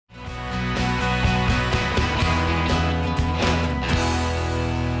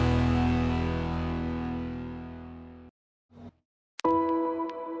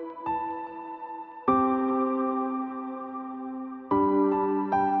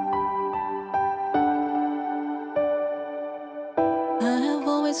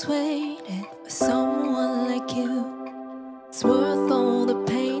always waited for someone like you. It's worth all the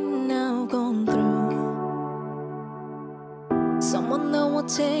pain I've gone through. Someone that will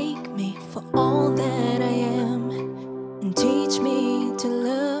take me for all that I am and teach me to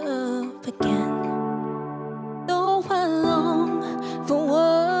love again. Though I long for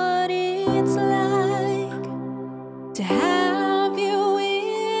what it's like to have you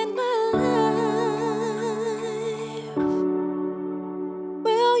in my life.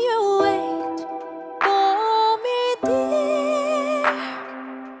 Will you wait for me, dear?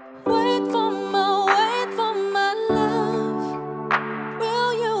 Wait for my love.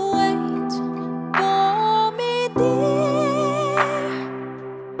 Will you wait for me, dear?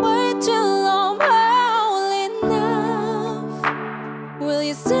 Wait till I'm old enough. Will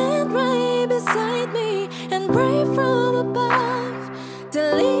you stand right beside me and pray from above to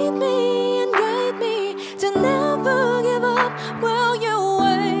lead me and guide me to never give up? Will you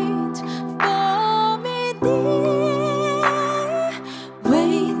wait for me, dear?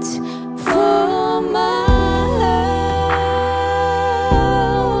 Wait for my love.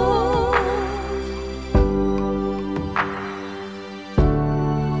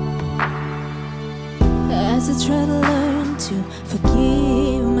 As I try to learn to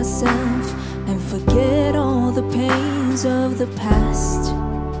forgive myself and forget all the pains of the past,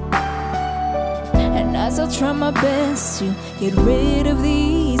 and as I try my best to get rid of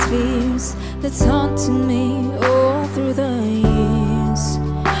these fears that's haunting me all through the years.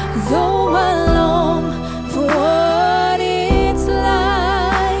 Though I long for what it's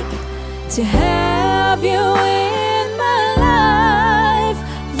like to have you in